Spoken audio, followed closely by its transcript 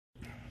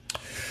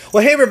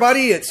Well, hey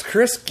everybody, it's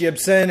Chris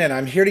Gibson, and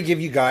I'm here to give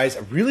you guys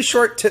a really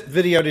short tip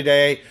video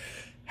today.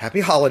 Happy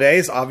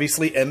holidays.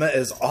 Obviously, Emma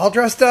is all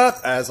dressed up,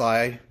 as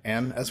I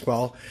am as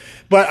well.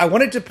 But I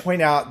wanted to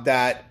point out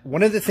that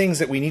one of the things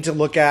that we need to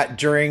look at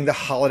during the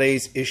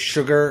holidays is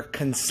sugar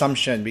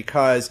consumption.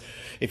 Because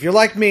if you're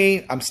like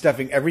me, I'm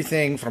stuffing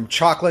everything from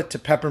chocolate to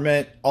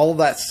peppermint, all of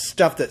that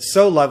stuff that's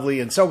so lovely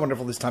and so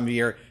wonderful this time of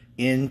year,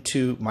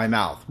 into my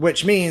mouth,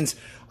 which means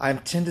I have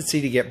a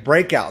tendency to get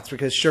breakouts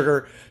because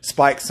sugar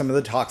spikes some of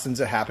the toxins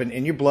that happen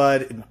in your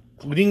blood,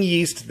 including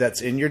yeast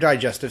that's in your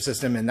digestive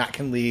system, and that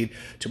can lead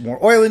to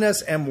more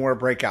oiliness and more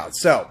breakouts.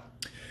 So,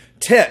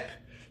 tip,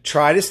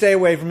 try to stay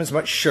away from as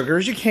much sugar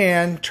as you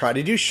can. Try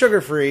to do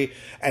sugar-free,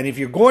 and if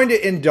you're going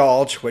to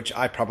indulge, which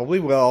I probably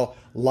will,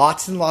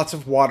 lots and lots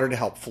of water to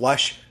help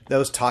flush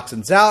those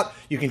toxins out.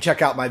 You can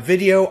check out my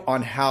video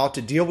on how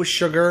to deal with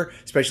sugar,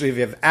 especially if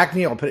you have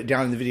acne. I'll put it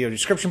down in the video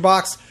description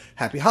box.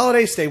 Happy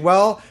holidays, stay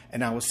well,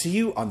 and I will see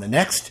you on the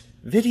next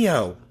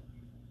video.